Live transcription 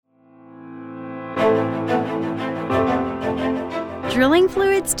Drilling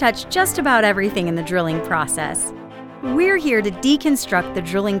fluids touch just about everything in the drilling process. We're here to deconstruct the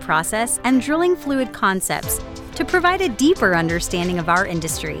drilling process and drilling fluid concepts to provide a deeper understanding of our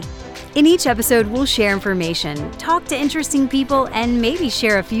industry. In each episode, we'll share information, talk to interesting people, and maybe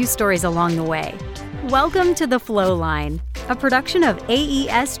share a few stories along the way. Welcome to The Flow Line, a production of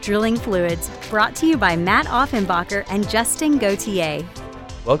AES Drilling Fluids, brought to you by Matt Offenbacher and Justin Gauthier.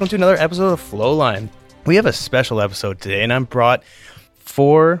 Welcome to another episode of Flow Line. We have a special episode today, and I'm brought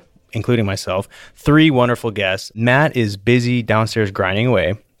four, including myself, three wonderful guests. Matt is busy downstairs grinding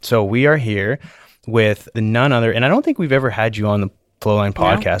away, so we are here with none other, and I don't think we've ever had you on the Flow Line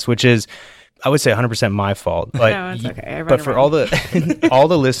podcast, which is, I would say, 100% my fault. But, no, it's okay. But for all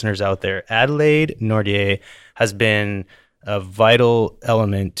the listeners out there, Adelaide Nortier has been a vital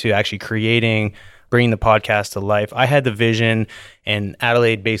element to actually bringing the podcast to life. I had the vision, and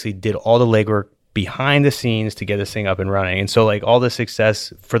Adelaide basically did all the legwork behind the scenes to get this thing up and running. And so like all the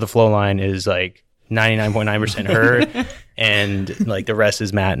success for the Flow Line is like 99.9% her and like the rest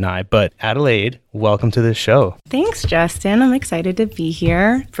is Matt and I. But Adelaide, welcome to the show. Thanks, Justin. I'm excited to be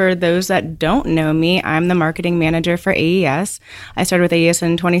here. For those that don't know me, I'm the marketing manager for AES. I started with AES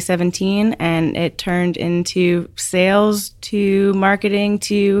in 2017 and it turned into sales to marketing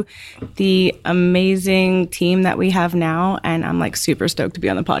to the amazing team that we have now. And I'm like super stoked to be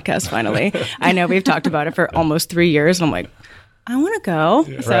on the podcast finally. I know we've talked about it for almost 3 years and I'm like, I want to go.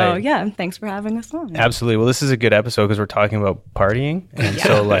 Yeah. So yeah, thanks for having us on. Absolutely. Well, this is a good episode because we're talking about partying. And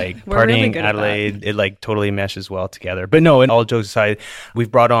so like partying, really Adelaide, it like totally meshes well together. But no, and all jokes aside, we've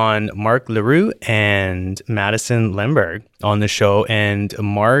brought on Mark Leroux and Madison Lemberg on the show. And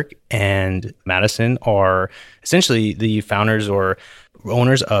Mark and Madison are essentially the founders or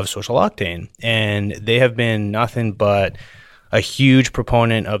owners of Social Octane. And they have been nothing but a huge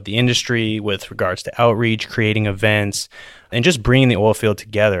proponent of the industry with regards to outreach, creating events, and just bringing the oil field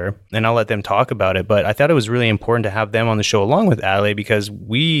together. And I'll let them talk about it. But I thought it was really important to have them on the show along with Adelaide because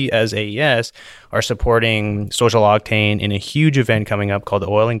we as AES are supporting Social Octane in a huge event coming up called the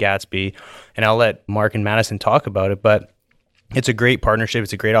Oil and Gatsby. And I'll let Mark and Madison talk about it. But it's a great partnership.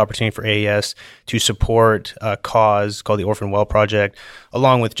 It's a great opportunity for AES to support a cause called the Orphan Well Project,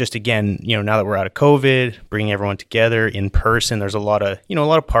 along with just, again, now that we're out of COVID, bringing everyone together in person. There's a lot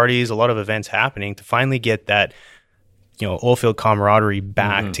of parties, a lot of events happening to finally get that, oilfield camaraderie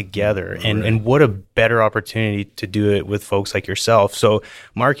back together. And what a better opportunity to do it with folks like yourself. So,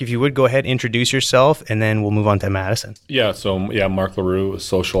 Mark, if you would go ahead, introduce yourself, and then we'll move on to Madison. Mark Leroux,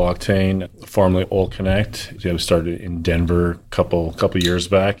 Social Octane, formerly Oil Connect. We started in Denver a couple years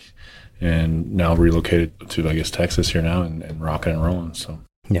back, and now relocated to, Texas here now and rocking and rolling. So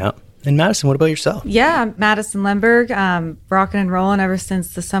yeah. And Madison, what about yourself? Yeah, I'm Madison Lemberg, rocking and rolling ever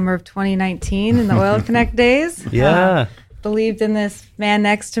since the summer of 2019 in the Oil Connect days. Yeah. Believed in this man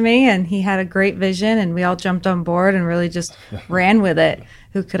next to me, and he had a great vision, and we all jumped on board and really just ran with it.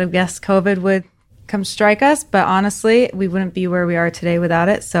 Who could have guessed COVID would come strike us? But honestly, we wouldn't be where we are today without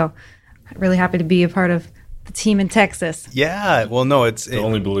it. So really happy to be a part of the team in Texas. Yeah. Well, no, it's the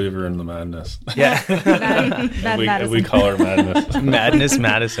only believer in the madness. Yeah. and we call her madness. Madness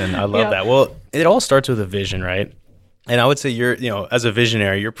Madison. I love that. Well, it all starts with a vision, right? And I would say you're, as a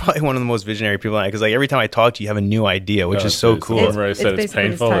visionary, you're probably one of the most visionary people I know, because every time I talk to you, you have a new idea, which is so cool. Remember I said it's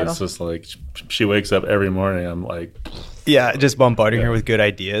painful. It's just like she wakes up every morning. I'm like, yeah, just bombarding her with good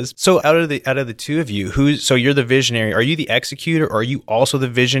ideas. So out of the two of you, so you're the visionary. Are you the executor, or are you also the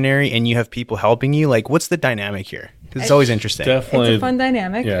visionary, and you have people helping you? Like, what's the dynamic here? Because it's always interesting. Definitely, it's a fun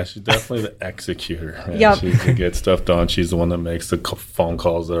dynamic. Yeah, she's definitely the executor. Right? Yep. She can get stuff done. She's the one that makes the phone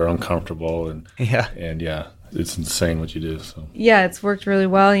calls that are uncomfortable, and it's insane what you do. So yeah, it's worked really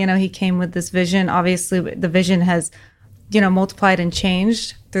well. He came with this vision. Obviously, the vision has, multiplied and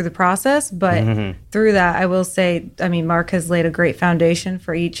changed through the process. But through that, I will say, Mark has laid a great foundation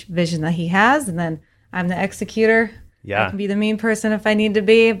for each vision that he has, and then I'm the executor. Yeah, I can be the mean person if I need to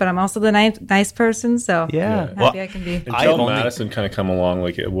be, but I'm also the nice person. So I'm happy I can be. Until Madison kind of come along,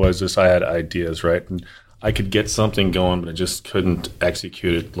 like it was just I had ideas, right? And I could get something going, but I just couldn't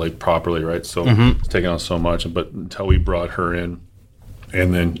execute it like properly, right? So it's taking on so much. But until we brought her in,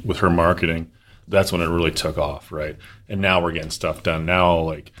 and then with her marketing, that's when it really took off, right? And now we're getting stuff done. Now,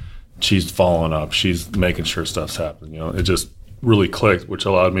 like, she's following up. She's making sure stuff's happening. It just really clicked, which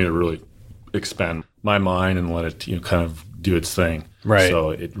allowed me to really expand my mind and let it, kind of do its thing. Right.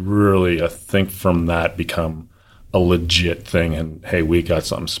 So it really, I think from that become a legit thing, and hey, we got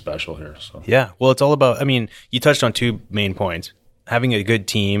something special here. So yeah, well, it's all about, you touched on two main points: having a good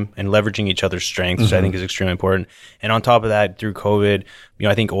team and leveraging each other's strengths, which I think is extremely important. And on top of that, through COVID,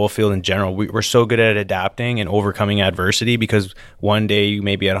 I think Oilfield in general, we're so good at adapting and overcoming adversity, because one day you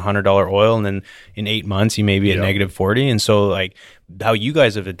may be at $100 oil and then in 8 months you may be at negative 40. And so like how you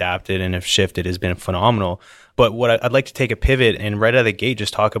guys have adapted and have shifted has been phenomenal. But what I'd like to take a pivot and right out of the gate,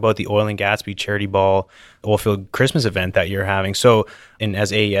 just talk about the Oil and Gatsby Charity Ball Oilfield Christmas event that you're having. So, and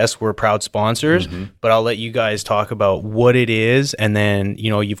as AES, we're proud sponsors, but I'll let you guys talk about what it is. And then,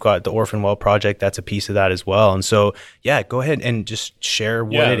 you've got the Orphan Well Project. That's a piece of that as well. And so, yeah, go ahead and just share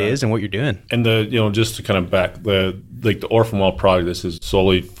what it is and what you're doing. And just to kind of back the Orphan Well Project, this is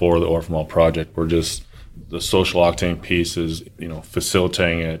solely for the Orphan Well Project. We're just, the social Octane piece is,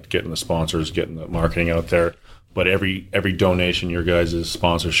 facilitating it, getting the sponsors, getting the marketing out there. But every donation, your guys'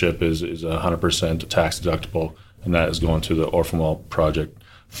 sponsorship is 100% tax deductible, and that is going to the Orphan Well Project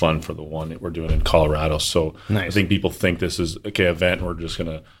fund for the one that we're doing in Colorado. So nice. I think people think this is event. We're just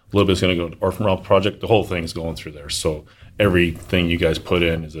a little bit's going to go to Orphan Well Project. The whole thing is going through there. So everything you guys put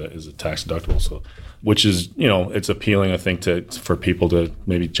in is a tax deductible. So, which is it's appealing, I think, for people to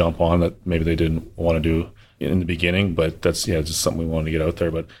maybe jump on that maybe they didn't want to do in the beginning. But that's just something we wanted to get out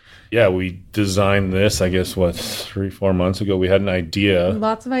there. But yeah, we designed this, I guess, 3-4 months ago. We had an idea.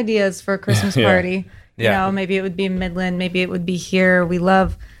 Lots of ideas for a Christmas party. Maybe it would be in Midland. Maybe it would be here. We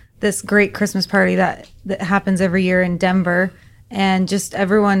love this great Christmas party that happens every year in Denver. And just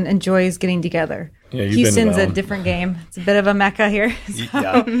everyone enjoys getting together. Yeah, Houston's a different game. It's a bit of a mecca here.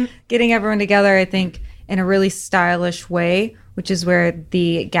 So getting everyone together, I think, in a really stylish way, which is where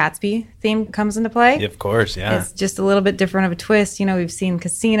the Gatsby theme comes into play. Yeah, of course, yeah. It's just a little bit different of a twist. We've seen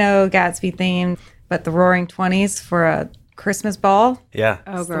casino, Gatsby theme, but the Roaring 20s for a Christmas ball. Yeah.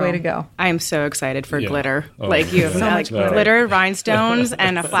 That's the way to go. I am so excited for glitter. You have glitter, rhinestones,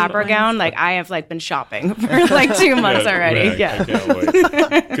 and a flapper gown. I have been shopping for 2 months already. Yeah. I can't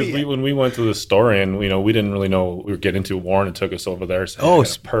wait. Because when we went to the store and we didn't really know we were getting to Warren and took us over there. So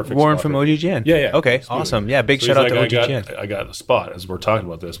it's perfect. Warren from OGGN. Yeah. Okay. Awesome. Yeah. Big shout out to OGGN. I got a spot as we're talking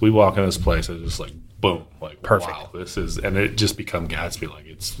about this. We walk in this place and it's just boom, perfect. Wow, this is, and it just become Gatsby.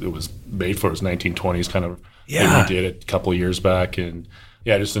 It was made for its 1920s kind of. Yeah, we did it a couple of years back, and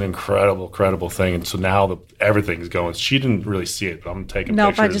just an incredible thing. And so now everything's going. She didn't really see it, but I'm taking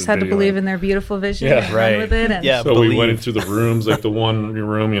pictures. I just had to believe in their beautiful vision. Yeah, right. With it and so we went into the rooms, the one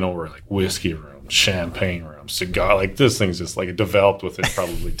room, we're whiskey room, champagne room, cigar. This thing's just it developed within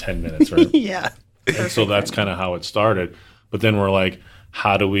probably 10 minutes, right? Yeah. And so that's kind of how it started. But then we're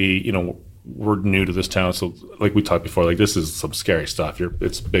how do we, we're new to this town, so we talked before, this is some scary stuff.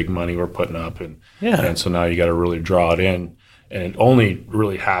 It's big money we're putting up, and so now you got to really draw it in, and it only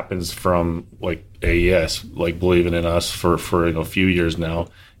really happens from AES believing in us for a few years now,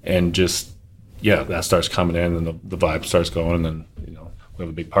 and just that starts coming in, and the vibe starts going, and then we have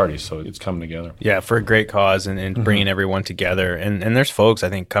a big party, so it's coming together. Yeah, for a great cause and bringing everyone together. And there's folks, I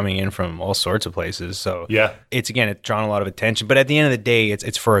think, coming in from all sorts of places. So it's drawn a lot of attention. But at the end of the day,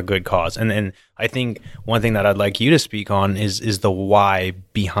 it's for a good cause. And I think one thing that I'd like you to speak on is the why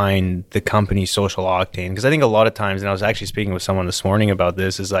behind the company Social Octane. Because I think a lot of times, and I was actually speaking with someone this morning about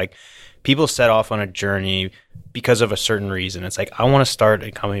this, is people set off on a journey because of a certain reason. It's I want to start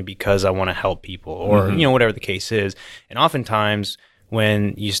a company because I want to help people, or whatever the case is. And oftentimes,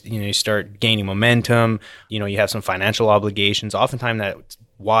 when you start gaining momentum, you have some financial obligations, oftentimes that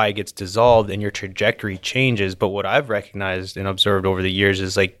why gets dissolved and your trajectory changes. But what I've recognized and observed over the years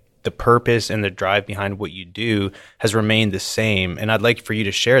is the purpose and the drive behind what you do has remained the same. And I'd like for you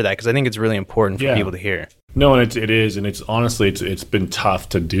to share that, because I think it's really important for people to hear. No, and it is. And it's honestly, it's been tough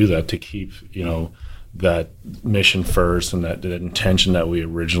to do that, to keep, that mission first and that intention that we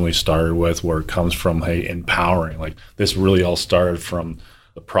originally started with, where it comes from, empowering. This really all started from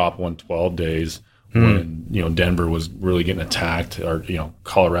the Prop 112 days when, Denver was really getting attacked, or,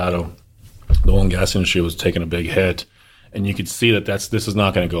 Colorado, the oil and gas industry was taking a big hit. And you could see this is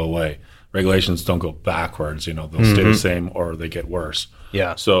not going to go away. Regulations don't go backwards, they'll stay the same or they get worse.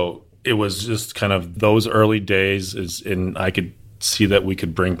 Yeah. So it was just kind of those early days and I could see that we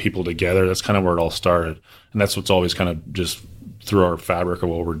could bring people together. That's kind of where it all started. And that's what's always kind of just through our fabric of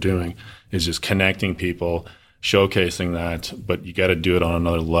what we're doing, is just connecting people, showcasing that, but you got to do it on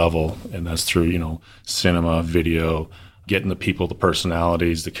another level. And that's through, cinema, video, getting the people, the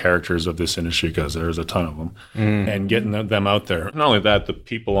personalities, the characters of this industry, because there's a ton of them, and getting them out there. Not only that, the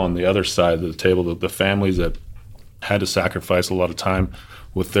people on the other side of the table, the families that had to sacrifice a lot of time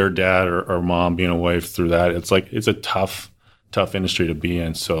with their dad or mom being away through that. It's a tough industry to be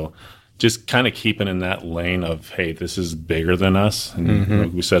in. So just kind of keeping in that lane of, hey, this is bigger than us. And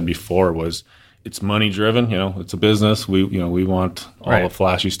like we said before, was it's money driven. You know, it's a business. We want all the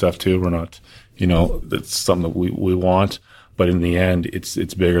flashy stuff too. We're not, it's something that we want. But in the end, it's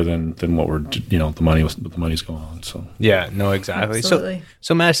bigger than what we're, the money's going on. So yeah, no, exactly. Absolutely.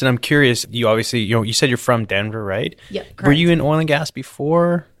 So Madison, I'm curious. You obviously, you said you're from Denver, right? Yeah. Correct. Were you in oil and gas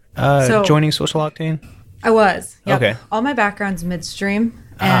before joining Social Octane? I was. Yep. Okay. All my background's midstream,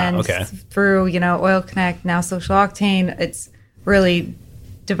 and through Oil Connect, now Social Octane, it's really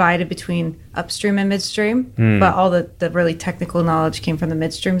divided between upstream and midstream, but all the really technical knowledge came from the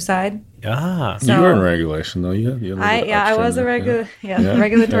midstream side. Ah, so, you were in regulation though. I was a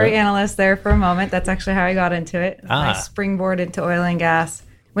regulatory analyst there for a moment. That's actually how I got into it. My springboard into oil and gas.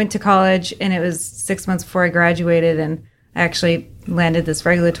 Went to college, and it was 6 months before I graduated, and I actually landed this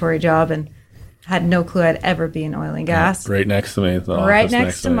regulatory job and had no clue I'd ever be in oil and gas. Right next to me. Right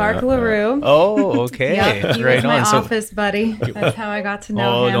next to Mark LaRue. Oh, okay. Yep, he was my office buddy. That's how I got to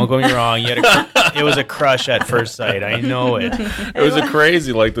know him. Oh, don't get me wrong. It was a crush at first sight. I know it. It was a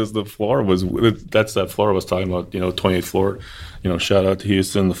crazy, the floor was, that's that floor I was talking about, 28th floor. Shout out to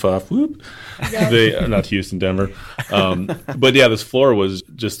Houston, the FUF. Whoop. Yep. Not Houston, Denver. But yeah, this floor was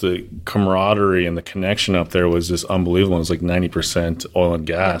just the camaraderie and the connection up there was just unbelievable. It was like 90% oil and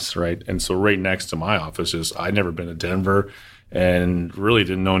gas, right? And so right next to my office I'd never been to Denver and really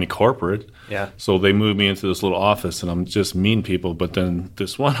didn't know any corporate. Yeah. So they moved me into this little office, and I'm just meeting people. But then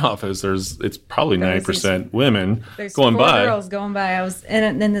this one office, it's probably 90% women going by. There's 4 girls going by. I was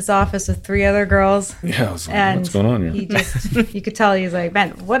in this office with 3 other girls. Yeah, I was like, what's going on here? You could tell he's like, man,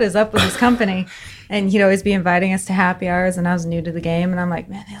 what is up with this company? And he'd always be inviting us to happy hours, and I was new to the game, and I'm like,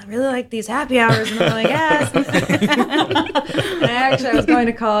 man, I really like these happy hours. And I'm like, yes. And I was going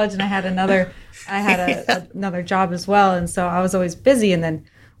to college, and I had another job as well, and so I was always busy. And then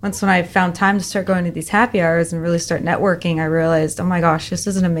when I found time to start going to these happy hours and really start networking, I realized, oh my gosh, this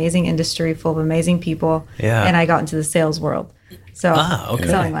is an amazing industry full of amazing people. Yeah. And I got into the sales world. So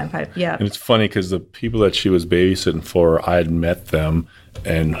selling line pipe. Yeah. And it's funny because the people that she was babysitting for, I had met them,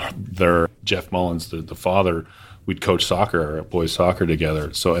 and Jeff Mullins, the father, we'd coach soccer, boys soccer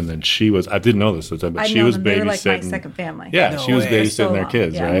together. So, and then I didn't know this at the time, but she was babysitting. They were like my second family. Yeah, she was babysitting their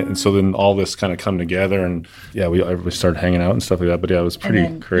kids, right? And so then all this kind of come together, and we started hanging out and stuff like that. But yeah, it was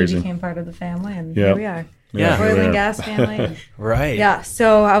pretty crazy. We became part of the family, and here we are. Yeah, oil and gas family. Right. Yeah.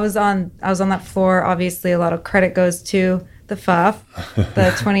 So I was on that floor. Obviously, a lot of credit goes to the FUF,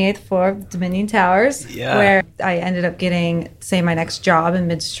 the 28th floor of Dominion Towers, where I ended up getting, my next job in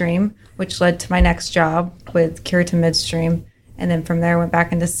midstream, which led to my next job with Curitan Midstream. And then from there, went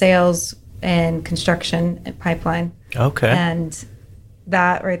back into sales and construction and pipeline. Okay. And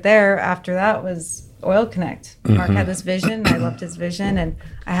that right there, after that, was Oil Connect. Mark had this vision. I loved his vision, and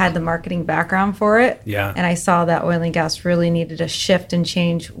I had the marketing background for it. Yeah. And I saw that oil and gas really needed a shift and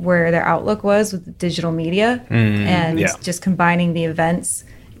change where their outlook was with the digital media and just combining the events,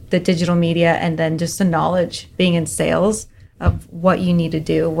 the digital media, and then just the knowledge being in sales of what you need to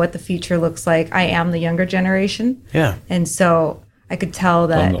do, what the future looks like. I am the younger generation. Yeah. And so I could tell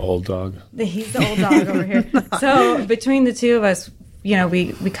that I'm the old dog. He's the old dog over here. So between the two of us,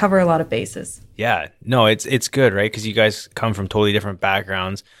 we cover a lot of bases. Yeah, no, it's good, right? Because you guys come from totally different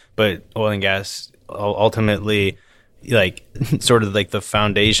backgrounds, but oil and gas ultimately, sort of like the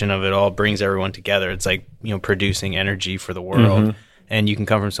foundation of it all brings everyone together. It's like, producing energy for the world. And you can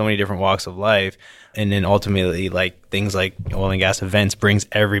come from so many different walks of life. And then ultimately, things like oil and gas events brings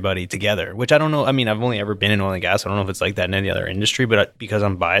everybody together, which I don't know. I mean, I've only ever been in oil and gas. I don't know if it's like that in any other industry, but because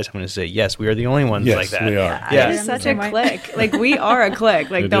I'm biased, I'm going to say, yes, we are the only ones like that. We are. Yeah. It's such a clique. We are a clique,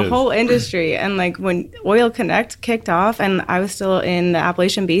 the whole industry. And when Oil Connect kicked off, and I was still in the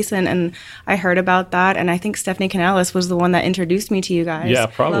Appalachian Basin, and I heard about that. And I think Stephanie Canales was the one that introduced me to you guys. Yeah,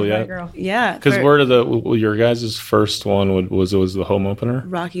 probably. Love that girl. Yeah. Because your guys' first one was the home opener?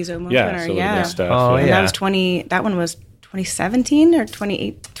 Rocky's home opener. Yeah. So That one was 2017 or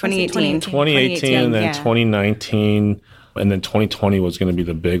 2018? 2018 and then 2019. And then 2020 was going to be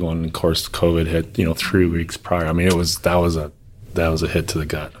the big one. Of course, COVID hit, 3 weeks prior. I mean, that was a hit to the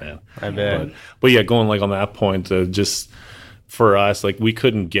gut, man. I bet. But yeah, going on that point, just for us, we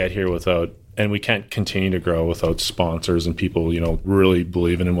couldn't get here without, and we can't continue to grow without sponsors and people, really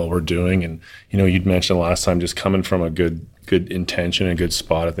believing in what we're doing. And, you'd mentioned last time, just coming from a good intention and good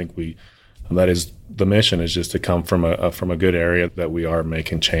spot. I think that is the mission, is just to come from a good area that we are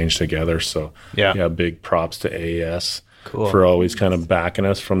making change together. So big props to AES for always kind of backing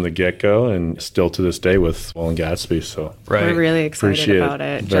us from the get-go, and still to this day with Will and Gatsby. So we're really excited about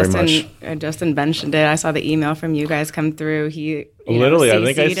it. Justin mentioned it. I saw the email from you guys come through. He literally, I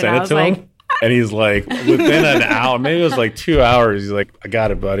think I sent it to him. And he's like, within an hour, maybe it was like 2 hours, he's like, I got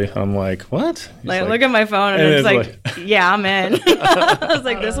it, buddy. I'm like, what? Like, look at my phone, and it's like, yeah, I'm in. I was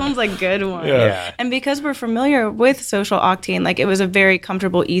like, this one's like good one. Yeah. And because we're familiar with Social Octane, like it was a very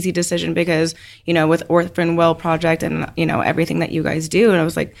comfortable, easy decision because, you know, with Orphan Well Project and, you know, everything that you guys do. And I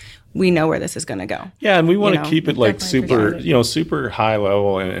was like, we know where this is going to go. Yeah, and we want to keep it like super, you know, super high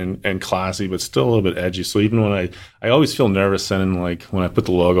level and classy, but still a little bit edgy. So even when I always feel nervous sending, like, when I put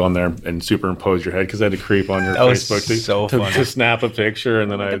the logo on there and superimpose your head, because I had to creep on your Facebook to snap a picture,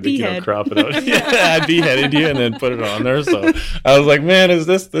 and then I had to crop it out. Yeah, I beheaded you and then put it on there. So I was like, man, this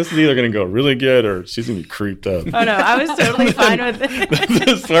is either going to go really good or she's going to be creeped up. Oh, no, I was totally fine with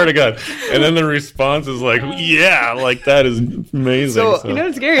it. Swear to God. And then the response is like, yeah, like that is amazing. So. You know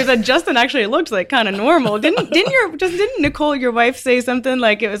what's scary is that Justin actually looked like kind of normal. Didn't Nicole, your wife, say something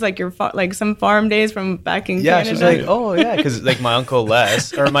like it was like your like some farm days from back in Canada? She's like, oh yeah, because like my uncle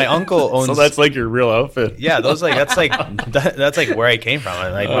my uncle owns. So that's like your real outfit. Yeah, that's like where I came from.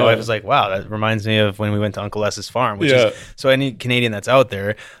 And like my wife was like, wow, that reminds me of when we went to Uncle Les's farm. Which is, so any Canadian that's out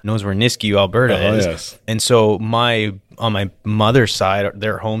there knows where Nisku, Alberta is. Yes. And so on my mother's side,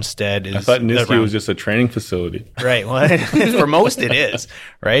 their homestead is. I thought Nisku was just a training facility. Right. Well, for most it is.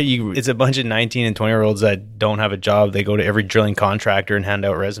 Right. It's a bunch of 19 and 20-year-olds that don't have a job. They go to every drilling contractor and hand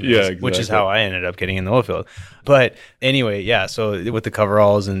out resumes. Yeah, exactly. Which is how I ended up getting in the oil field. But anyway, yeah. So with the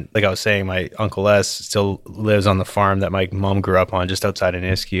coveralls and like I was saying, my Uncle Les still lives on the farm that my mom grew up on just outside of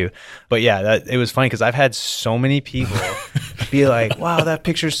Nisku. But yeah, it was funny because I've had so many people be like, wow, that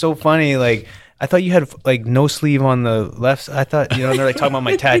picture's so funny. Like, I thought you had like no sleeve on the left. I thought, you know, and they're like talking about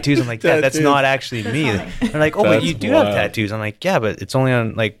my tattoos. I'm like, that's not actually me. They're like, oh, but you do have tattoos. I'm like, yeah, but it's only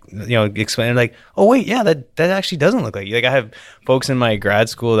on like, you know, explain. Like, oh wait, yeah, that actually doesn't look like you. Like I have folks in my grad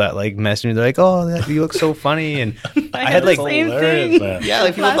school that like message me. They're like, oh, you look so funny. And I had like same thing. Yeah,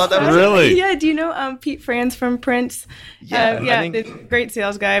 like people thought that was really. Yeah, do you know Pete Franz from Prince? Yeah, the great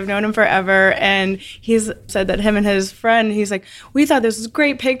sales guy. I've known him forever, and he's said that him and his friend, he's like, we thought this was a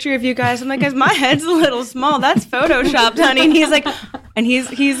great picture of you guys. I'm like, guys, my head's a little small. That's photoshopped, honey. And he's like, and he's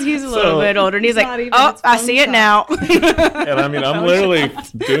a little bit older, and he's like, oh, I see it now. And I mean, I'm literally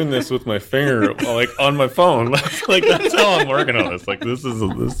doing this with my finger, like on my phone. Like that's how I'm working on this. Like this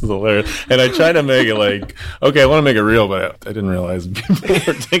is hilarious. And I try to make it like, okay, I want to make it real, but I didn't realize people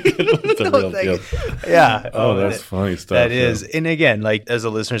were thinking it was the real deal. Yeah. Oh, that's funny stuff. That is. And again, like as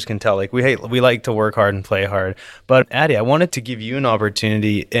the listeners can tell, like we like to work hard and play hard. But Addie, I wanted to give you an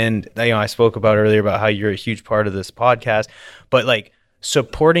opportunity, and you know, I spoke about earlier about how you're a huge part of this podcast, but like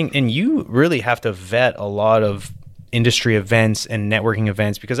supporting, and you really have to vet a lot of industry events and networking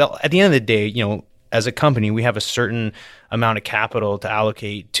events, because at the end of the day, you know, as a company, we have a certain amount of capital to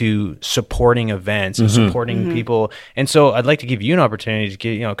allocate to supporting events and supporting people. And so I'd like to give you an opportunity to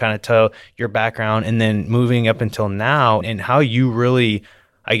get, you know, kind of tell your background and then moving up until now and how you really,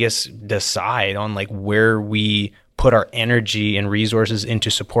 I guess, decide on like where we put our energy and resources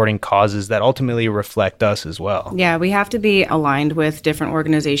into supporting causes that ultimately reflect us as well. Yeah, we have to be aligned with different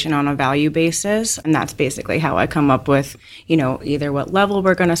organizations on a value basis. And that's basically how I come up with, you know, either what level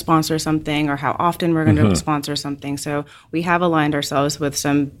we're going to sponsor something or how often we're going to sponsor something. So we have aligned ourselves with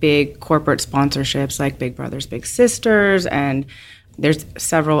some big corporate sponsorships like Big Brothers Big Sisters, and there's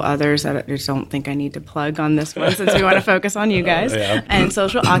several others that I just don't think I need to plug on this one since we want to focus on you guys. And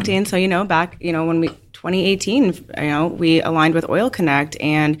Social Octane. So, you know, back, you know, when 2018, you know, we aligned with Oil Connect,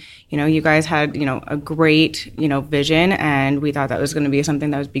 and, you know, you guys had, you know, a great, you know, vision, and we thought that was going to be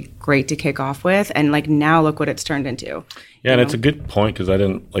something that would be great to kick off with. And like now look what it's turned into. Yeah, and it's a good point, because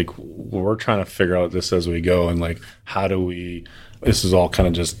we're trying to figure out this as we go, and like, how do we, this is all kind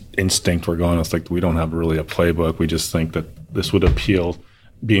of just instinct we're going. It's like, we don't have really a playbook. We just think that this would appeal,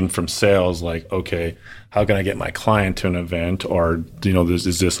 being from sales, like, okay, how can I get my client to an event, or, you know,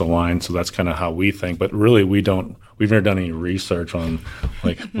 is this aligned? So that's kind of how we think. But really, we've never done any research on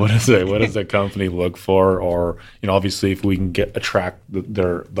like what does the company look for, or, you know, obviously if we can attract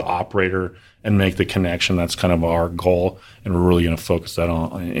the operator and make the connection, that's kind of our goal, and we're really going to focus that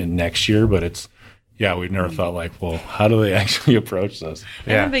on in next year. But it's, yeah, we've never thought like, well, how do they actually approach this?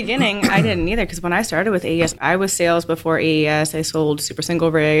 In the beginning, I didn't either, because when I started with AES, I was sales before AES. I sold super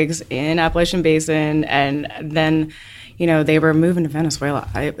single rigs in Appalachian Basin, and then, you know, they were moving to Venezuela.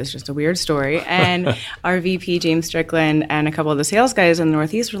 It was just a weird story. And our VP, James Strickland, and a couple of the sales guys in the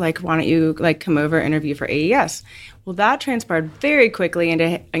Northeast were like, why don't you like come over, interview for AES? Well, that transpired very quickly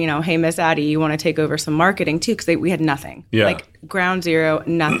into, hey, Miss Addie, you want to take over some marketing too? Because we had nothing. Yeah. Like ground zero,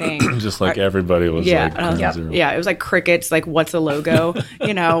 nothing. Just like everybody was like ground zero. Yeah, it was like crickets, like what's a logo,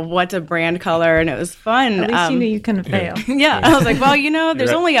 what's a brand color, and it was fun. At least you knew you couldn't fail. Yeah, I was like, well, there's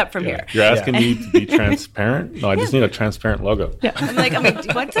only up from here. You're asking me to be transparent? No, I just need a transparent logo. Yeah, I'm like,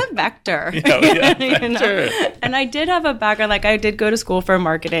 what's a vector? Vector. And I did have a background, like I did go to school for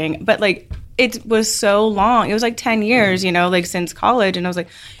marketing, but like it was so long. It was like 10 years, like since college. And I was like,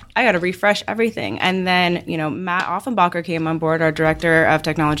 I got to refresh everything. And then, Matt Offenbacher came on board, our director of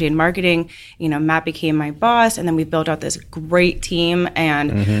technology and marketing. Matt became my boss, and then we built out this great team.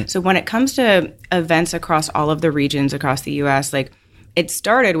 And so when it comes to events across all of the regions across the U.S., like it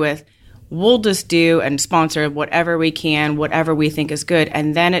started with, we'll just do and sponsor whatever we can, whatever we think is good.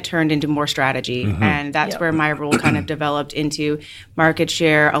 And then it turned into more strategy. And that's where my role kind of developed into market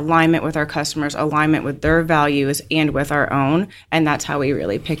share, alignment with our customers, alignment with their values and with our own. And that's how we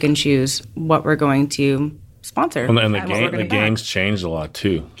really pick and choose what we're going to sponsor. And the game's changed a lot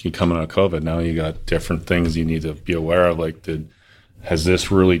too. Coming out of COVID, now you got different things you need to be aware of. Like, has this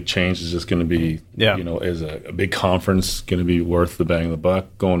really changed? Is this going to be, is a big conference going to be worth the bang of the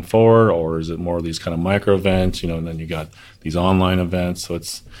buck going forward? Or is it more of these kind of micro events, and then you got these online events. So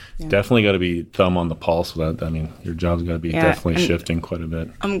it's definitely got to be thumb on the pulse with that. I mean, your job's got to be definitely shifting quite a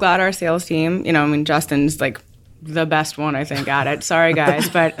bit. I'm glad our sales team, Justin's like the best one, I think, at it. Sorry, guys,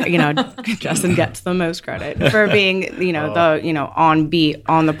 but Justin gets the most credit for being, on beat,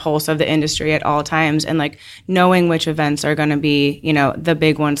 on the pulse of the industry at all times, and like knowing which events are going to be, the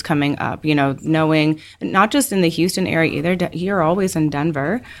big ones coming up. Knowing not just in the Houston area either. You're always in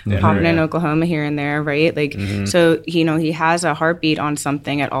Denver, popping in Oklahoma here and there, right? Like, so he has a heartbeat on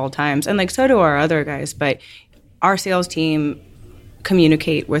something at all times, and like so do our other guys. But our sales team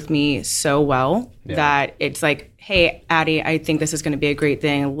communicate with me so well that it's like, hey, Addie, I think this is going to be a great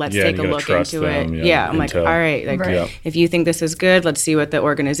thing. Let's take a look into it. I'm like, all right, if you think this is good, let's see what the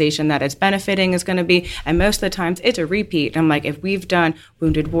organization that it's benefiting is going to be. And most of the times it's a repeat. I'm like, if we've done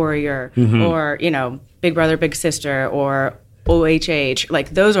Wounded Warrior or, Big Brother, Big Sister or OHH,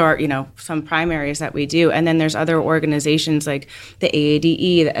 like those are, some primaries that we do. And then there's other organizations like the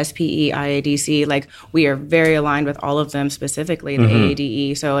AADE, the SPE, IADC, like we are very aligned with all of them, specifically the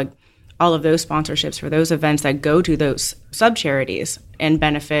AADE. So like all of those sponsorships for those events that go to those sub-charities and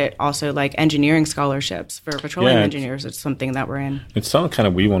benefit also like engineering scholarships for petroleum engineers. It's something that we're in. It's something kind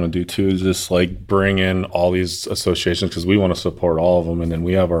of we want to do too, is just like bring in all these associations because we want to support all of them, and then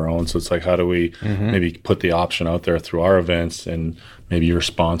we have our own. So it's like, how do we maybe put the option out there through our events, and maybe your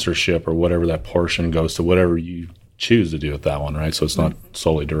sponsorship or whatever that portion goes to whatever you choose to do with that one, right? So it's not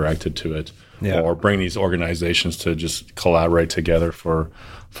solely directed to it. Or bring these organizations to just collaborate together for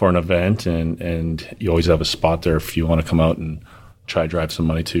an event, and you always have a spot there if you want to come out and try to drive some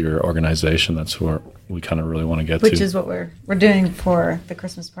money to your organization. That's where we kind of really want to get to. Which is what we're doing for the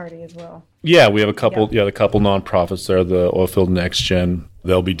Christmas party as well. Yeah, we have a couple nonprofits there, the Oilfield Next Gen.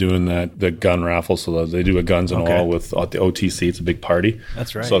 They'll be doing the gun raffle, so they do a guns and oil with the OTC. It's a big party.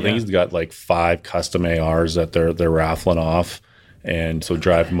 That's right. So I think he's got like 5 custom ARs that they're raffling off. And so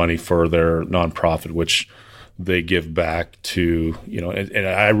drive money for their nonprofit, which they give back to, and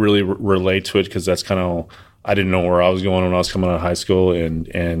I really relate to it because that's kind of, I didn't know where I was going when I was coming out of high school.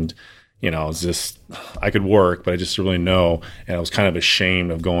 And it's just, I could work, but I just really know. And I was kind of ashamed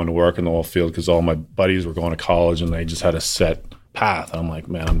of going to work in the oil field because all my buddies were going to college and they just had a set path. And I'm like,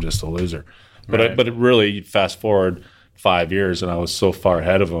 man, I'm just a loser. But it really, fast forward 5 years and I was so far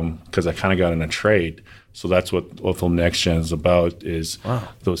ahead of them because I kind of got in a trade. So that's what Oilfield Next Gen is about, is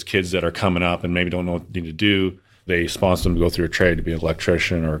those kids that are coming up and maybe don't know what they need to do. They sponsor them to go through a trade to be an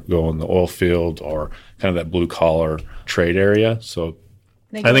electrician or go in the oil field or kind of that blue-collar trade area. So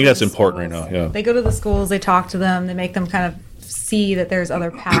I think that's important right now. Yeah, they go to the schools, they talk to them, they make them kind of see that there's other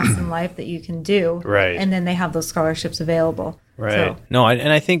paths in life that you can do. Right. And then they have those scholarships available. Right. So. No,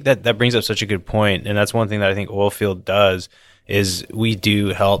 and I think that brings up such a good point. And that's one thing that I think Oilfield does is we do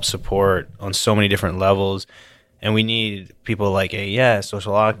help support on so many different levels, and we need people like AES,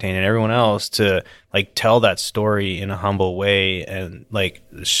 Social Octane, and everyone else to like tell that story in a humble way and like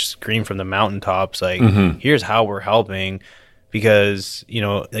scream from the mountaintops, like here's how we're helping, because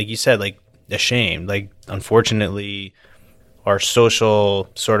like you said, like ashamed, like unfortunately our social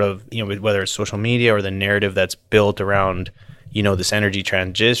sort of whether it's social media or the narrative that's built around this energy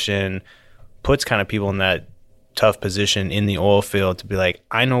transition puts kind of people in that tough position in the oil field to be like,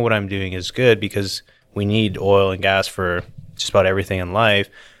 I know what I'm doing is good because we need oil and gas for just about everything in life.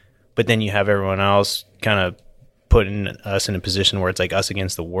 But then you have everyone else kind of putting us in a position where it's like us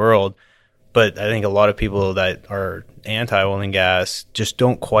against the world. But I think a lot of people that are anti-oil and gas just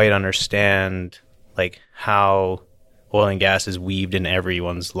don't quite understand like how oil and gas is weaved in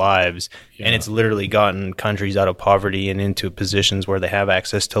everyone's lives. Yeah. And it's literally gotten countries out of poverty and into positions where they have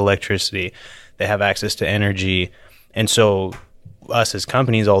access to electricity, they have access to energy. And so us as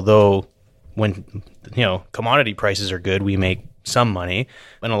companies, although when, you know, commodity prices are good, we make some money,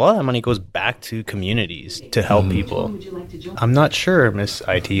 and a lot of that money goes back to communities to help people. I'm not sure, Miss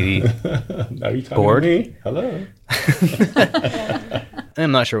IT Are you talking board. To me? Hello.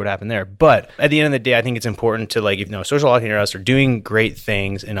 I'm not sure what happened there, but at the end of the day, I think it's important to, like, if, you know, Social Octane or us are doing great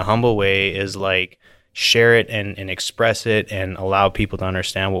things in a humble way, is like share it and express it and allow people to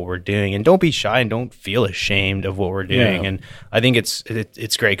understand what we're doing, and don't be shy and don't feel ashamed of what we're doing. Yeah. And I think it's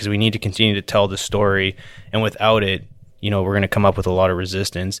great because we need to continue to tell the story, and without it, you know, we're going to come up with a lot of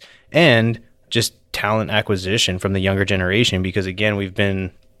resistance and just talent acquisition from the younger generation. Because again, we've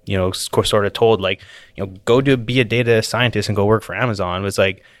been, you know, sort of told, like, you know, go to be a data scientist and go work for Amazon. But it's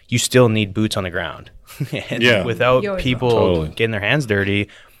like, you still need boots on the ground. And without people getting their hands dirty,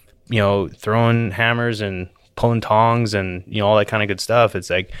 you know, throwing hammers and pulling tongs and, you know, all that kind of good stuff.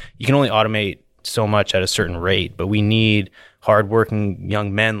 It's like, you can only automate so much at a certain rate, but we need hardworking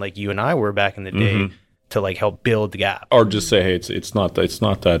young men like you and I were back in the day to like help build the gap. Or just say, hey, it's not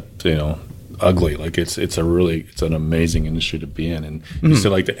that, you know, ugly. Like it's an amazing industry to be in. And you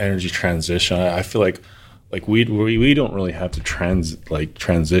said like the energy transition. I feel like we don't really have to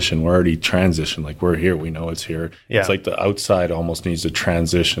transition. We're already transitioned. Like, we're here. We know it's here. Yeah. It's like the outside almost needs to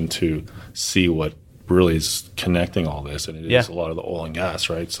transition to see what really is connecting all this. And it is a lot of the oil and gas,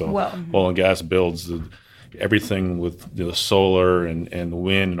 right? So oil and gas builds everything with the solar and the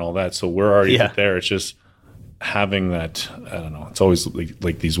wind and all that. So we're already there. It's just having that, I don't know, it's always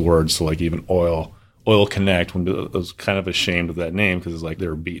like these words. So like even oil connect, when I was kind of ashamed of that name because it's like they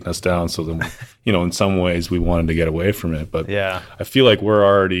were beating us down. So then, you know, in some ways we wanted to get away from it. But I feel like we're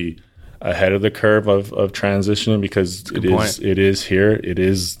already ahead of the curve of transitioning, because it is here. It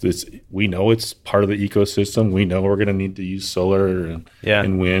is this, we know it's part of the ecosystem. We know we're going to need to use solar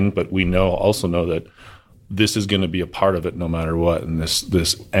and wind, but we also know that this is going to be a part of it no matter what in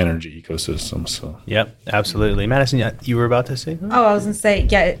this energy ecosystem. So yep, absolutely. Madison, you were about to say that? Oh, I was going to say,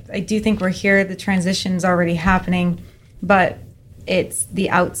 yeah, I do think we're here. The transition's already happening, but it's the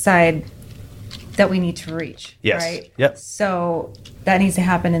outside that we need to reach. Yes. Right? Yep. So that needs to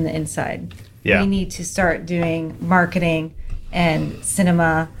happen in the inside. Yeah. We need to start doing marketing and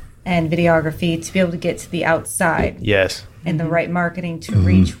cinema and videography to be able to get to the outside. Yes. And the right marketing to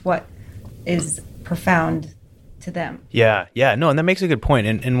reach what is profound to them. Yeah. No, and that makes a good point.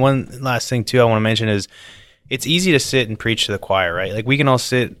 And one last thing too I want to mention is, it's easy to sit and preach to the choir, right? Like, we can all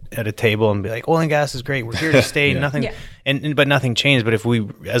sit at a table and be like, oil and gas is great, we're here to stay, but nothing changed. But if we,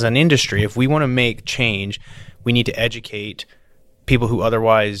 as an industry, if we want to make change, we need to educate people who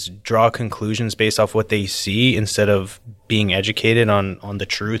otherwise draw conclusions based off what they see instead of being educated on the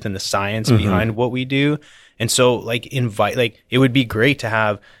truth and the science behind what we do. And so, like, it would be great to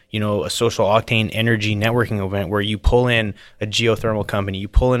have, you know, a Social Octane energy networking event where you pull in a geothermal company, you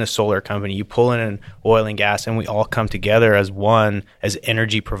pull in a solar company, you pull in an oil and gas, and we all come together as one, as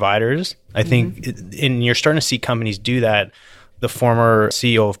energy providers. I think, and you're starting to see companies do that. The former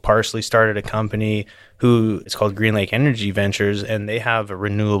CEO of Parsley started a company it's called Green Lake Energy Ventures, and they have a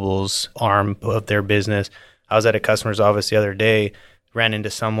renewables arm of their business. I was at a customer's office the other day, ran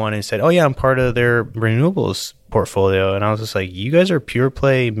into someone and said, oh yeah, I'm part of their renewables portfolio. And I was just like, you guys are pure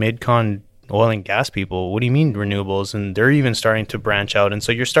play mid-con oil and gas people. What do you mean renewables? And they're even starting to branch out. And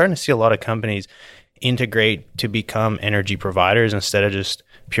so you're starting to see a lot of companies integrate to become energy providers instead of just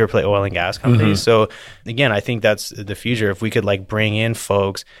pure play oil and gas companies. So again, I think that's the future. If we could like bring in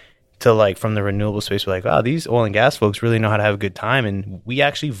folks to like from the renewable space, we're like, wow, these oil and gas folks really know how to have a good time, and we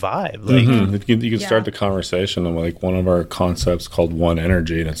actually vibe. Like you can start the conversation on like one of our concepts called One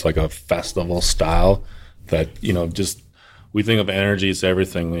Energy, and it's like a festival style that, you know, just we think of energy as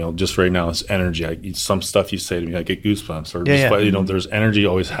everything. You know, just right now it's energy. Some stuff you say to me, I get goosebumps. Or you know, there's energy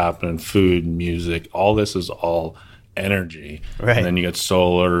always happening. Food, music, all this is all energy. Right. And then you got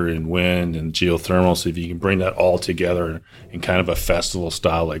solar and wind and geothermal. So if you can bring that all together in kind of a festival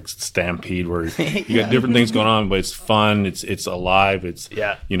style, like Stampede, where you got different things going on, but it's fun, it's alive, it's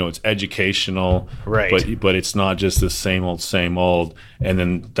you know, it's educational, right? But it's not just the same old. And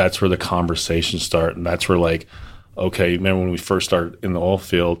then that's where the conversations start, and that's where like, okay, remember when we first started in the oil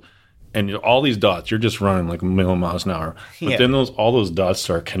field, and all these dots, you're just running like a million miles an hour. But then all those dots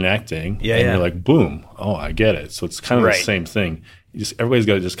start connecting, and you're like, boom, oh, I get it. So it's kind of the same thing. everybody's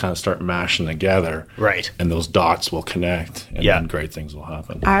got to just kind of start mashing together. Right. And those dots will connect, and then great things will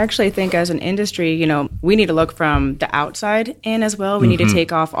happen. I actually think as an industry, we need to look from the outside in as well. We need to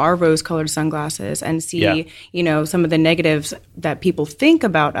take off our rose-colored sunglasses and see, some of the negatives that people think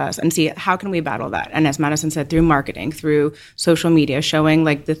about us and see how can we battle that. And as Madison said, through marketing, through social media, showing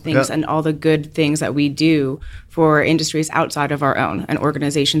like the things and all the good things that we do for industries outside of our own and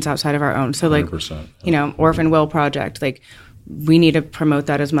organizations outside of our own. So like, 100%. Orphan Well Project, like, we need to promote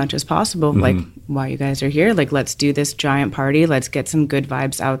that as much as possible. Like, while you guys are here, like, let's do this giant party. Let's get some good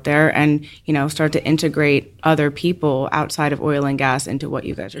vibes out there and, start to integrate other people outside of oil and gas into what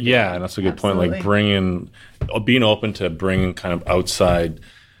you guys are doing. Yeah, and that's a good point. Like being open to bringing kind of outside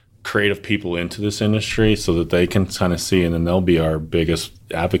creative people into this industry so that they can kind of see, and then they'll be our biggest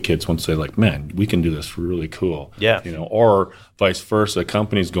advocates once they're like, man, we can do this really cool. Yeah. Or vice versa,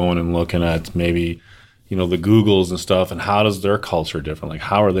 companies going and looking at maybe the Googles and stuff, and how does their culture different? Like,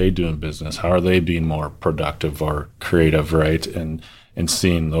 how are they doing business? How are they being more productive or creative, right? And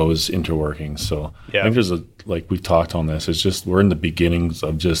seeing those interworkings. So I think there's like we've talked on this, it's just we're in the beginnings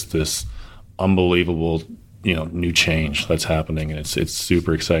of just this unbelievable, new change that's happening, and it's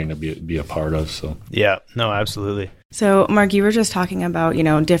super exciting to be a part of. So yeah, no, absolutely. So, Mark, you were just talking about,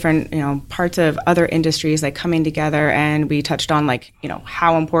 different, parts of other industries like coming together, and we touched on like,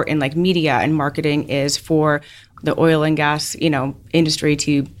 how important like media and marketing is for the oil and gas, industry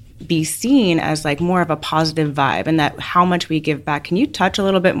to be seen as like more of a positive vibe, and that how much we give back. Can you touch a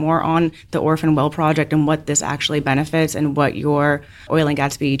little bit more on the Orphan Well Project and what this actually benefits and what your Oil and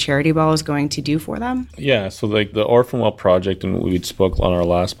Gatsby charity ball is going to do for them? Yeah, so like the Orphan Well Project, and we spoke on our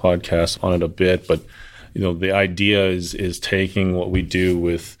last podcast on it a bit, but the idea is taking what we do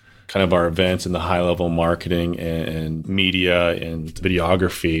with kind of our events and the high level marketing and media and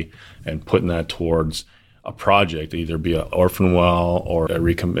videography and putting that towards a project, either be an orphan well or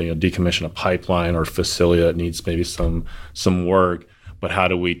decommission a pipeline or facility that needs maybe some work. But how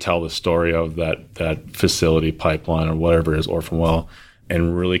do we tell the story of that facility, pipeline, or whatever it is, orphan well,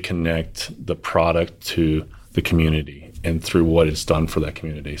 and really connect the product to the community and through what it's done for that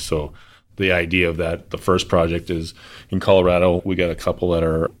community? So the idea of that, the first project is in Colorado. We got a couple that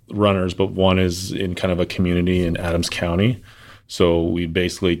are runners, but one is in kind of a community in Adams County. So we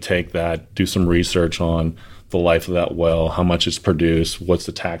basically take that, do some research on the life of that well, how much it's produced, what's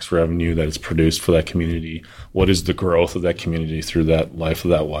the tax revenue that it's produced for that community, what is the growth of that community through that life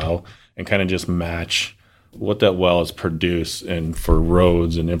of that well, and kind of just match what that well has produced. And for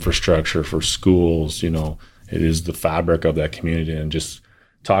roads and infrastructure, for schools, it is the fabric of that community, and just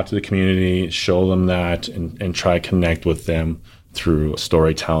talk to the community, show them that, and try to connect with them through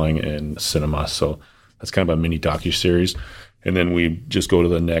storytelling and cinema. So that's kind of a mini docuseries. And then we just go to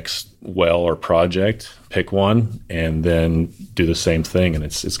the next well or project, pick one, and then do the same thing. And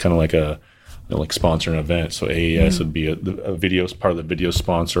it's kind of like like sponsor an event. So AES would be a video, part of the video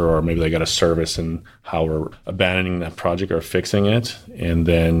sponsor, or maybe they got a service in how we're abandoning that project or fixing it, and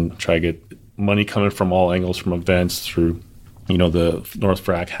then try to get money coming from all angles, from events through the North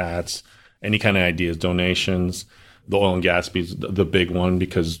Frac hats, any kind of ideas, donations. The Oil and Gatsby is the big one,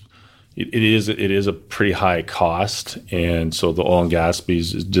 because it is a pretty high cost, and so the Oil and Gatsby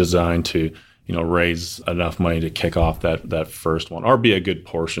is designed to raise enough money to kick off that first one, or be a good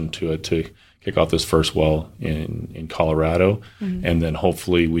portion to it to kick off this first well in Colorado, and then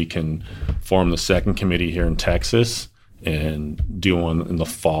hopefully we can form the second committee here in Texas and do one in the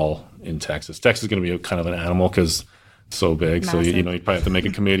fall in Texas. Texas is going to be kind of an animal because so big. Massive. So you probably have to make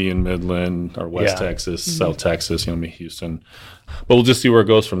a committee in Midland or West Texas, South Texas, Houston. But we'll just see where it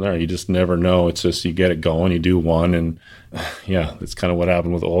goes from there. You just never know. It's just you get it going, you do one, and it's kind of what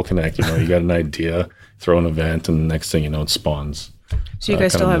happened with Oil Connect. You got an idea, throw an event, and the next thing you know, it spawns. So you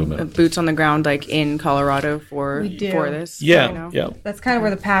guys still have boots on the ground, like in Colorado for this? Yeah. That's kind of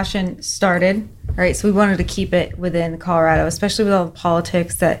where the passion started, right? So we wanted to keep it within Colorado, especially with all the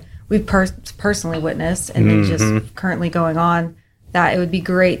politics that we've personally witnessed and then just currently going on, that it would be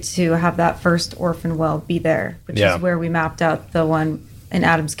great to have that first orphan well be there, which is where we mapped out the one in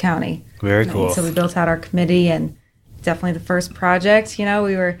Adams County. Very cool. So we built out our committee, and definitely the first project. We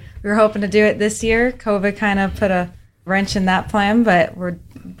were hoping to do it this year. COVID kind of put a wrench in that plan, but we're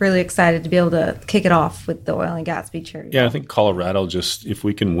really excited to be able to kick it off with the Oil and Gatsby charity. Yeah, I think Colorado, just if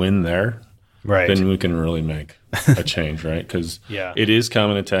we can win there, then we can really make a change, right? Because it is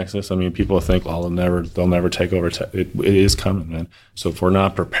coming to Texas. I mean, people think, they'll never take over. It is coming, man. So if we're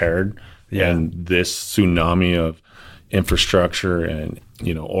not prepared, and this tsunami of infrastructure and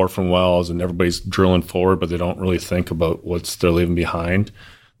orphan wells, and everybody's drilling forward, but they don't really think about what they're leaving behind.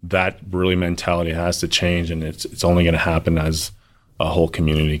 That really mentality has to change, and it's only going to happen as a whole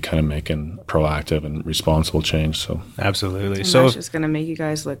community kind of making proactive and responsible change. So absolutely. And so that's just going to make you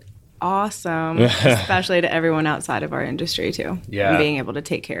guys look awesome, especially to everyone outside of our industry too. Yeah. And being able to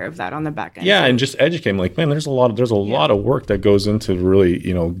take care of that on the back end. Yeah, and just educate them. Like, man, there's a lot of work that goes into really,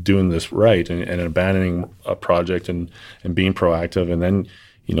 doing this right and abandoning a project and being proactive. And then,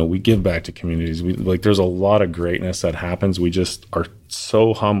 we give back to communities. There's a lot of greatness that happens. We just are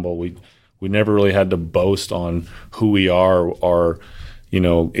so humble. We never really had to boast on who we are or,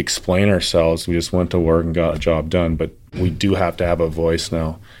 explain ourselves. We just went to work and got a job done. But we do have to have a voice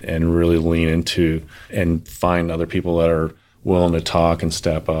now and really lean into and find other people that are willing to talk and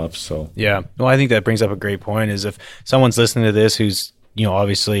step up. So yeah, well, I think that brings up a great point. Is if someone's listening to this who's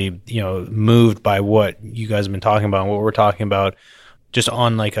obviously moved by what you guys have been talking about and what we're talking about, just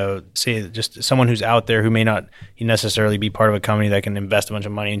on just someone who's out there who may not necessarily be part of a company that can invest a bunch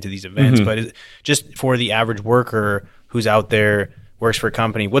of money into these events, but just for the average worker who's out there, works for a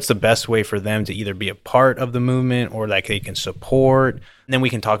company, what's the best way for them to either be a part of the movement or they can support? And then we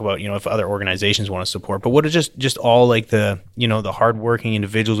can talk about, if other organizations want to support, but what is just all the hardworking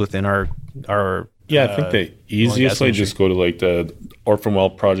individuals within our yeah, I think the easiest way, just go to the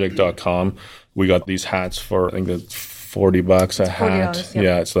orphanwellproject.com. We got these hats for, I think that's $40 a hat. $40,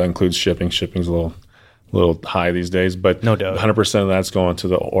 yeah, so that includes shipping. Shipping's a little high these days, but no doubt 100% of that's going to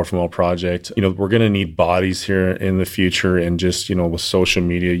the Orphan Well Project. We're going to need bodies here in the future, and just with social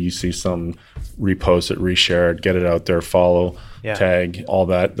media, you see something, repost it, reshare it, get it out there, follow, tag, all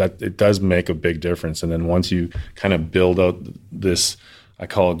that it does make a big difference. And then once you kind of build out this, I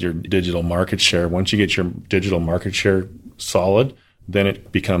call it your digital market share. Once you get your digital market share solid, then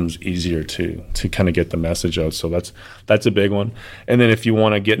it becomes easier to kind of get the message out. So that's a big one. And then if you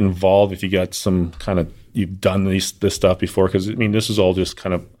want to get involved, if you got some kind of, you've done this stuff before, because this is all just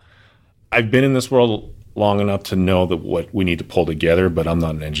kind of, I've been in this world long enough to know that what we need to pull together, but I'm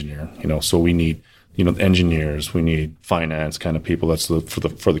not an engineer, so we need, engineers, we need finance kind of people that's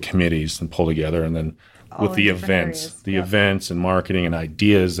for the committees and pull together. And then all with the events, events and marketing and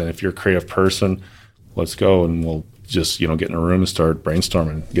ideas. And if you're a creative person, let's go and we'll just get in a room and start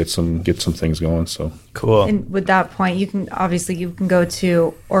brainstorming, get some things going. So cool. And with that point, you can go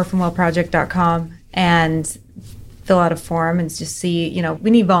to orphanwellproject.com and fill out a form and just see,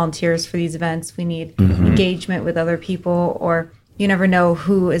 we need volunteers for these events. We need engagement with other people, or you never know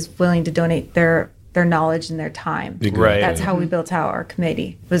who is willing to donate their knowledge and their time. Right. That's how we built out our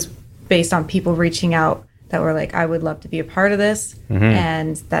committee. It was based on people reaching out that were like, I would love to be a part of this.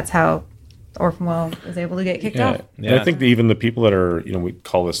 And that's how Orphan Well is able to get kicked off. Yeah. And I think even the people that are, we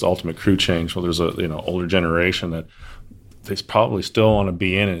call this ultimate crew change. Well, there's a older generation that they probably still want to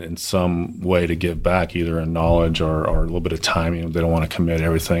be in it in some way to give back, either in knowledge or a little bit of time. They don't want to commit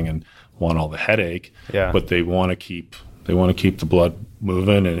everything and want all the headache. Yeah. But they want to keep the blood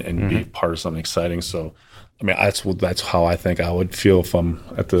moving and be part of something exciting. So that's how I think I would feel if I'm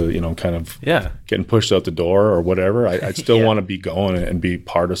at the, kind of getting pushed out the door or whatever. I'd still want to be going and be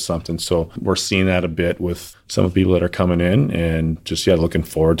part of something. So we're seeing that a bit with some of the people that are coming in, and just, looking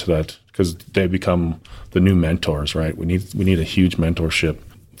forward to that, because they become the new mentors, right? We need a huge mentorship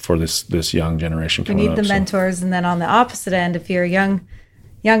for this young generation coming up. We need the mentors. And then on the opposite end, if you're a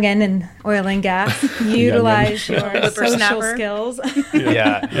youngin' in oil and gas, utilize your social skills.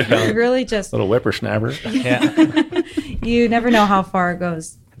 Really just little whippersnapper. Yeah. You never know how far it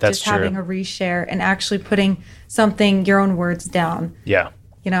goes. That's just true. Having a reshare and actually putting something, your own words down. Yeah.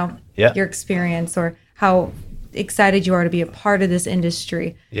 Your experience or how excited you are to be a part of this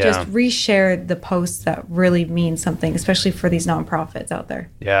industry. Yeah. Just reshare the posts that really mean something, especially for these nonprofits out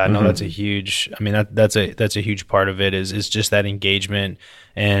there. Yeah, no, that's a huge, that's a huge part of it is just that engagement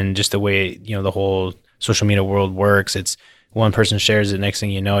and just the way, the whole social media world works. It's one person shares it, next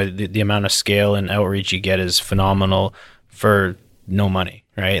thing you know, the amount of scale and outreach you get is phenomenal for no money,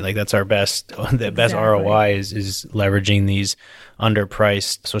 right? That's our best, the best ROI is leveraging these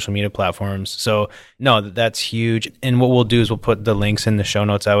underpriced social media platforms. So no, that's huge. And what we'll do is we'll put the links in the show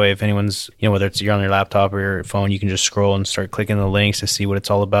notes. That way, if anyone's, whether it's you're on your laptop or your phone, you can just scroll and start clicking the links to see what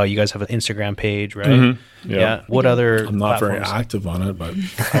it's all about. You guys have an Instagram page, right? Yeah. What other I'm not platforms? very active on it, but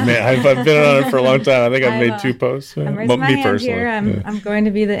I've been on it for a long time. I think I've made 2 posts. I'm raising my hand here. I'm going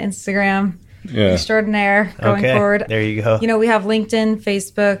to be the Instagram extraordinaire going forward. There you go. We have LinkedIn,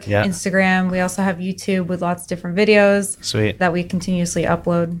 Facebook, Instagram. We also have YouTube with lots of different videos. Sweet. That we continuously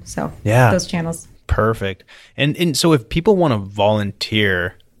upload. So those channels. Perfect. And so if people want to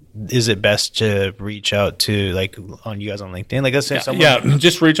volunteer is it best to reach out to like on you guys on LinkedIn? Like let's say someone... Yeah,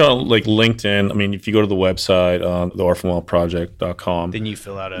 just reach out like LinkedIn. I mean, if you go to the website, theorphanwellproject.com. Then you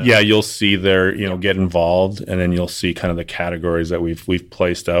fill out a... Yeah, you'll see there, get involved, and then you'll see kind of the categories that we've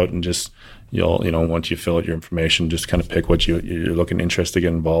placed out, and just you'll, once you fill out your information, just kind of pick what you're looking interested to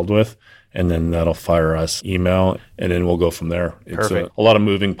get involved with, and then that'll fire us email, and then we'll go from there. It's Perfect. A lot of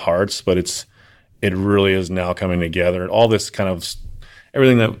moving parts, but it really is now coming together. All this kind of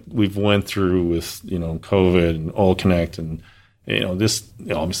everything that we've went through with, COVID and Oil Connect, and this,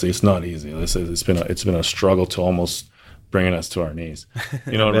 obviously it's not easy. It's been a struggle to almost bringing us to our knees,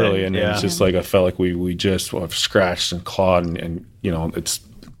 really. And it's just like I felt like we just have scratched and clawed, and it's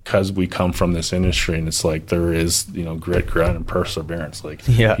because we come from this industry, and it's like there is grit, grind, and perseverance. Like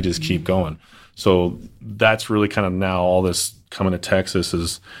you just keep going. So that's really kind of now all this coming to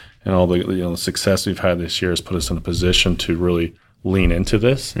Texas and all the success we've had this year has put us in a position to really lean into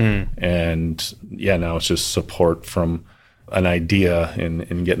this. And now it's just support from an idea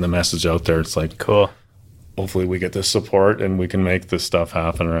and getting the message out there. It's like, cool. Hopefully we get this support and we can make this stuff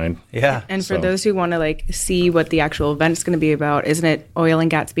happen, right? Yeah. And for those who want to see what the actual event's going to be about, isn't it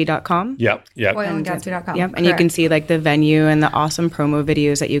oilandgatsby.com? Yep. Oilandgatsby.com. Yep. And you can see the venue and the awesome promo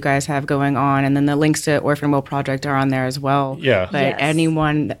videos that you guys have going on. And then the links to Orphan Well Project are on there as well. Yeah. But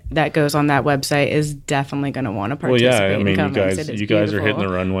anyone that goes on that website is definitely going to want to participate. Well, yeah. I mean, you guys are hitting the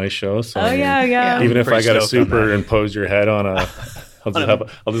runway show. So yeah. Even if I got to superimpose your head on a...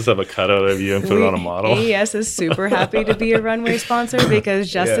 I'll just have a cutout of you and put it on a model. AES is super happy to be a runway sponsor because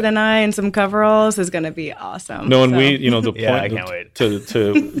Justin and I in some coveralls is going to be awesome. No, and we, the point I can't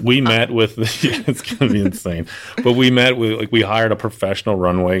wait. We met with, it's going to be insane. But we met with, we hired a professional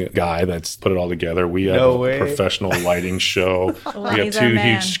runway guy that's put it all together. We have a professional lighting show. We have 2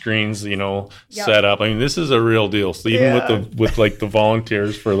 huge screens, set up. I mean, this is a real deal. So even with the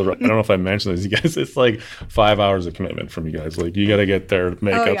volunteers for the, I don't know if I mentioned this, you guys, it's like 5 hours of commitment from you guys. Like you got to get their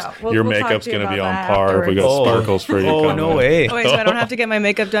makeups. Your makeup's going to be on par. We got sparkles for you. Oh, no way. Oh, wait, so I don't have to get my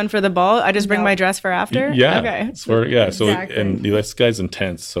makeup done for the ball? I just bring my dress for after? Yeah. Okay. So, and this guy's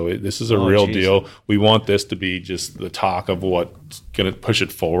intense. So this is a real deal. We want this to be just the talk of what's going to push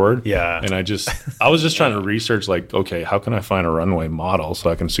it forward. Yeah. And I was just trying to research, okay, how can I find a runway model so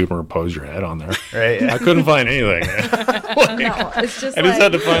I can superimpose your head on there? Right. I couldn't find anything. No, it's just I just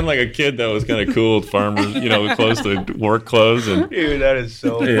had to find a kid that was kind of cool with farmers, close to work clothes. And dude, that is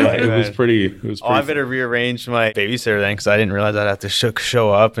so funny. It was pretty. I better rearrange my babysitter then because I didn't realize I'd have to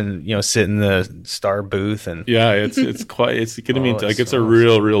show up and sit in the star booth and it's quite it's gonna be it's a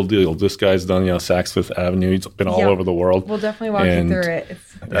real deal. This guy's done Saks Fifth Avenue. He's been all over the world. We'll definitely walk you through it.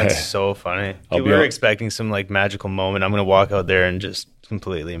 That's so funny. We were expecting some magical moment. I'm gonna walk out there and just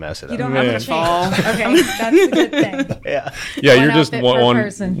completely mess it up. You don't have to fall. Okay, that's a good thing. Yeah, you're just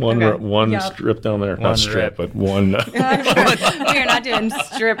one strip down there. Not strip, but one. You're not doing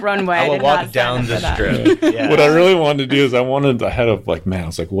strip runway. I will walk down the strip. Yeah. What I really wanted to do is I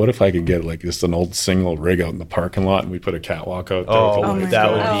was like, what if I could get just an old single rig out in the parking lot and we put a catwalk out there?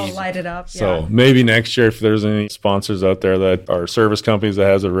 That would be light it up. So maybe next year, if there's any sponsors out there that are service companies that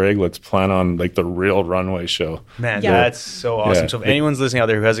has a rig, let's plan on the real runway show. Man, that's so awesome. So if anyone's listening out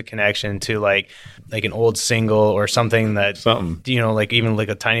there who has a connection to like an old single or something even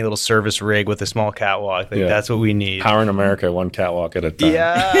a tiny little service rig with a small catwalk, that's what we need. Power in America, one catwalk at a time.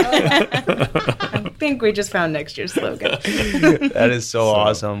 I think we just found next year's slogan. That is so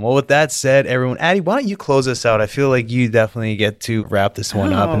awesome. Well, with that said, everyone, Addie, why don't you close us out? I feel like you definitely get to wrap this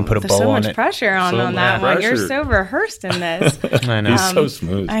one up and put a bow on it. There's so much pressure on that one. You're so rehearsed in this. I know. He's so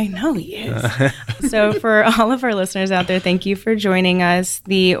smooth. I know he is. So for all of our listeners out there, thank you for joining us.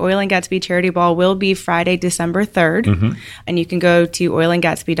 The Oil and Gatsby Charity Ball will be Friday, December 3rd. And you can go to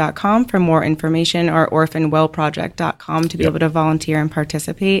oilandgatsby.com for more information or orphanwellproject.com to be able to volunteer and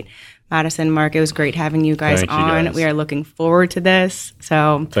participate. Madison, Mark, it was great having you guys on. We are looking forward to this.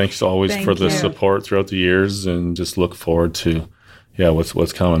 So thanks always for the support throughout the years, and just look forward to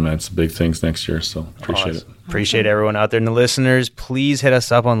what's coming, man. It's big things next year, so appreciate it. Appreciate everyone out there. And the listeners, please hit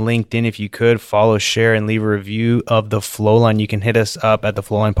us up on LinkedIn if you could. Follow, share, and leave a review of The Flowline. You can hit us up at the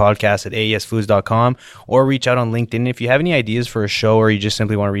Flowline Podcast at aesfoods.com or reach out on LinkedIn. If you have any ideas for a show, or you just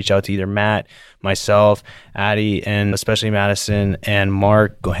simply want to reach out to either Matt, myself, Addie, and especially Madison and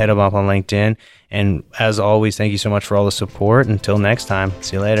Mark, go hit them up on LinkedIn. And as always, thank you so much for all the support. Until next time,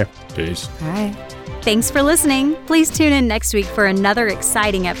 see you later. Peace. Bye. Thanks for listening. Please tune in next week for another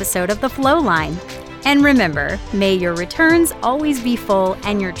exciting episode of The Flowline. And remember, may your returns always be full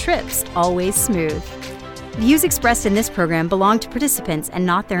and your trips always smooth. Views expressed in this program belong to participants and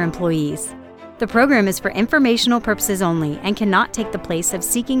not their employees. The program is for informational purposes only and cannot take the place of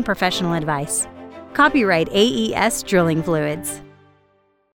seeking professional advice. Copyright AES Drilling Fluids.